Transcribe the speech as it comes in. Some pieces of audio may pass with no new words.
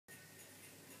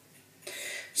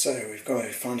So we've got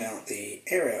to find out the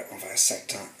area of our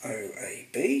sector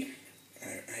OAB.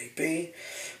 OAB.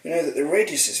 We know that the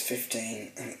radius is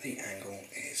 15 and that the angle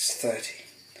is 30.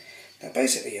 Now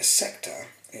basically a sector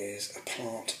is a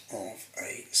part of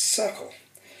a circle.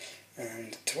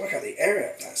 And to work out the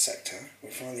area of that sector, we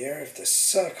find the area of the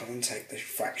circle and take the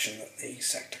fraction that the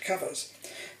sector covers.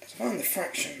 To find the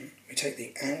fraction, we take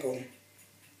the angle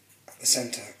at the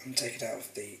centre and take it out of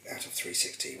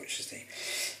 360, which is the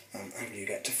angle you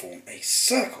get to form a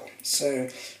circle. So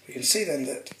we can see then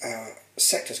that our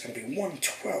sector is going to be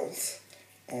 1/12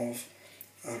 of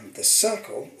the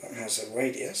circle that has a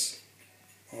radius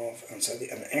of, and so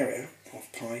an area of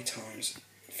pi times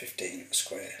 15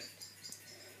 squared.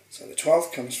 So the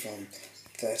 12th comes from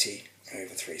 30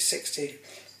 over 360,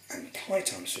 and pi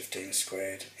times 15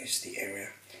 squared is the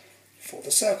area for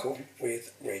the circle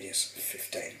with radius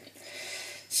 15.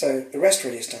 So the rest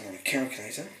really is done on a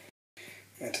calculator.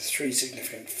 And to three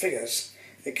significant figures,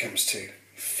 it comes to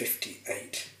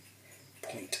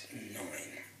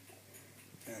 58.9.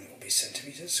 And it will be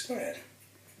centimetres squared.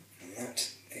 And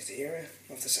that is the area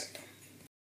of the sector.